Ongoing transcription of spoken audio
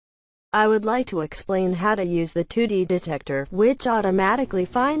I would like to explain how to use the 2D detector, which automatically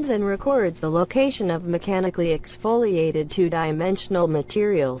finds and records the location of mechanically exfoliated two-dimensional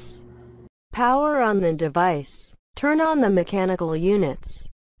materials. Power on the device. Turn on the mechanical units.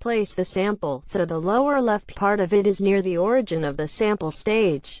 Place the sample so the lower left part of it is near the origin of the sample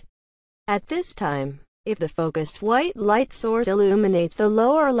stage. At this time, if the focused white light source illuminates the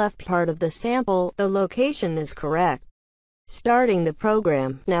lower left part of the sample, the location is correct. Starting the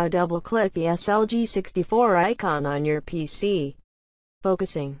program. Now double-click the SLG64 icon on your PC.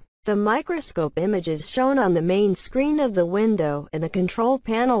 Focusing. The microscope image is shown on the main screen of the window, and the control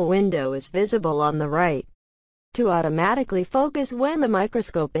panel window is visible on the right. To automatically focus when the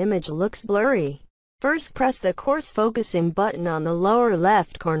microscope image looks blurry, first press the coarse focusing button on the lower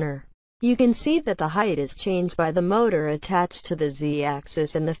left corner. You can see that the height is changed by the motor attached to the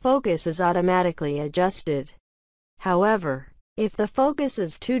Z-axis and the focus is automatically adjusted. However, if the focus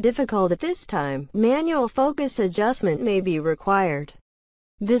is too difficult at this time, manual focus adjustment may be required.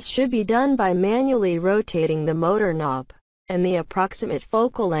 This should be done by manually rotating the motor knob, and the approximate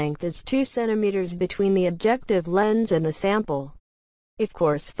focal length is 2 cm between the objective lens and the sample. If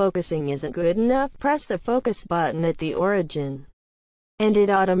coarse focusing isn't good enough, press the focus button at the origin, and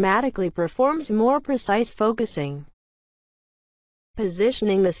it automatically performs more precise focusing.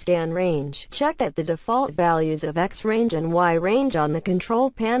 Positioning the scan range. Check that the default values of X range and Y range on the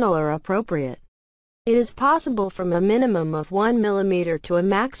control panel are appropriate. It is possible from a minimum of 1 mm to a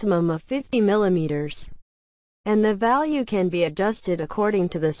maximum of 50 mm, and the value can be adjusted according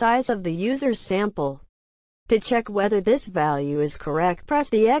to the size of the user's sample. To check whether this value is correct, press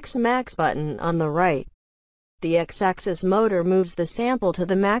the X max button on the right. The X-axis motor moves the sample to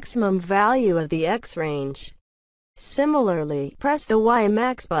the maximum value of the X range. Similarly, press the Y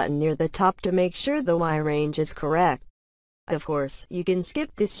max button near the top to make sure the Y range is correct. Of course, you can skip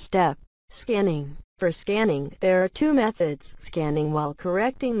this step. Scanning. For scanning, there are two methods: scanning while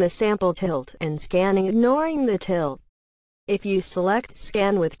correcting the sample tilt, and scanning ignoring the tilt. If you select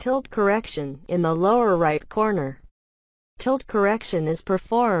Scan with Tilt Correction in the lower right corner, tilt correction is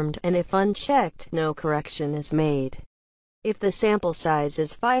performed, and if unchecked, no correction is made. If the sample size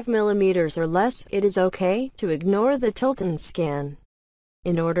is 5 mm or less, it is okay to ignore the tilt and scan.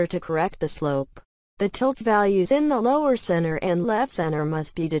 In order to correct the slope, the tilt values in the lower center and left center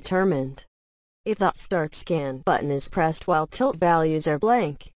must be determined. If the Start Scan button is pressed while tilt values are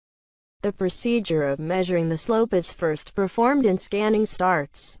blank, the procedure of measuring the slope is first performed and scanning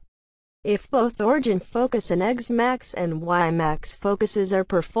starts. If both origin focus and X max and Y max focuses are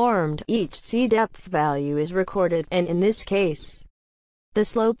performed, each C depth value is recorded, and in this case, the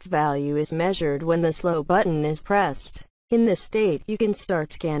slope value is measured when the slow button is pressed. In this state, you can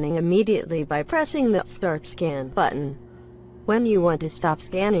start scanning immediately by pressing the Start Scan button. When you want to stop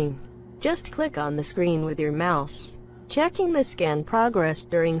scanning, just click on the screen with your mouse. Checking the scan progress.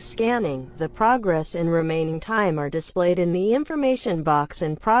 During scanning, the progress and remaining time are displayed in the information box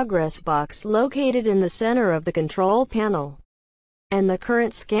and progress box located in the center of the control panel. And the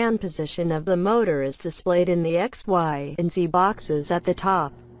current scan position of the motor is displayed in the X, Y, and Z boxes at the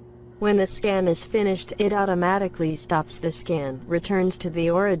top. When the scan is finished, it automatically stops the scan, returns to the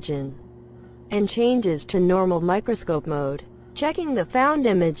origin, and changes to normal microscope mode. Checking the found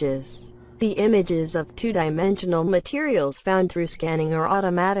images. The images of two-dimensional materials found through scanning are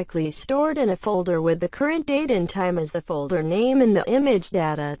automatically stored in a folder with the current date and time as the folder name in the Image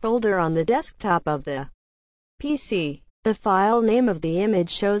Data folder on the desktop of the PC. The file name of the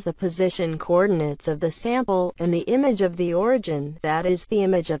image shows the position coordinates of the sample, and the image of the origin, that is, the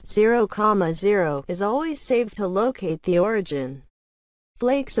image of 0, 0, is always saved to locate the origin.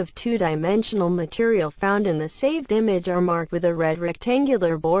 Flakes of two-dimensional material found in the saved image are marked with a red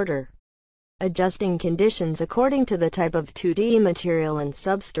rectangular border. Adjusting conditions according to the type of 2D material and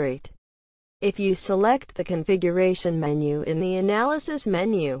substrate. If you select the Configuration menu in the Analysis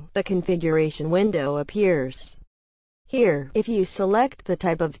menu, the Configuration window appears. Here, if you select the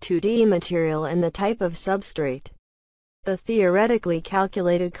type of 2D material and the type of substrate, the theoretically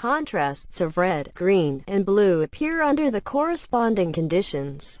calculated contrasts of red, green, and blue appear under the corresponding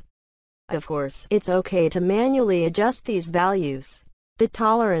conditions. Of course, it's okay to manually adjust these values. The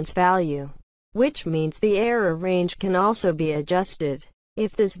tolerance value, which means the error range, can also be adjusted.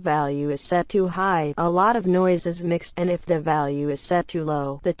 If this value is set too high, a lot of noise is mixed, and if the value is set too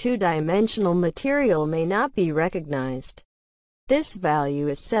low, the two-dimensional material may not be recognized. This value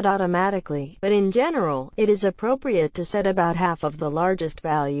is set automatically, but in general, it is appropriate to set about half of the largest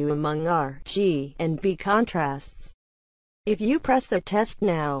value among R, G, and B contrasts. If you press the Test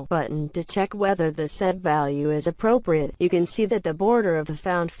Now button to check whether the set value is appropriate, you can see that the border of the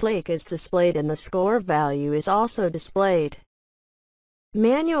found flake is displayed and the score value is also displayed.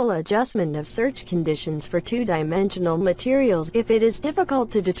 Manual adjustment of search conditions for two-dimensional materials. If it is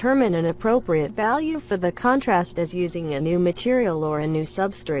difficult to determine an appropriate value for the contrast as using a new material or a new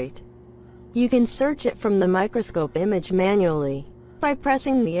substrate, you can search it from the microscope image manually. By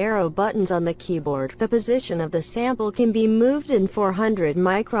pressing the arrow buttons on the keyboard, the position of the sample can be moved in 400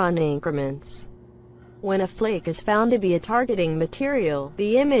 micron increments. When a flake is found to be a targeting material,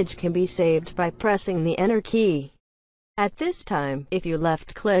 the image can be saved by pressing the Enter key. At this time, if you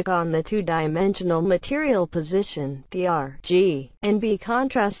left-click on the two-dimensional material position, the R, G, and B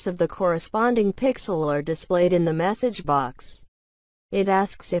contrasts of the corresponding pixel are displayed in the message box. It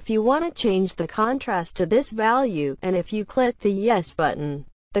asks if you want to change the contrast to this value, and if you click the Yes button,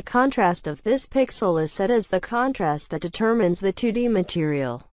 the contrast of this pixel is set as the contrast that determines the 2D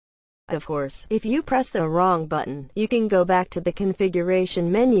material. Of course, if you press the wrong button, you can go back to the configuration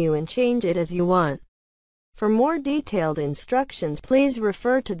menu and change it as you want. For more detailed instructions, please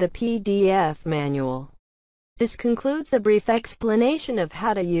refer to the PDF manual. This concludes the brief explanation of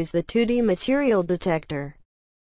how to use the 2D material detector.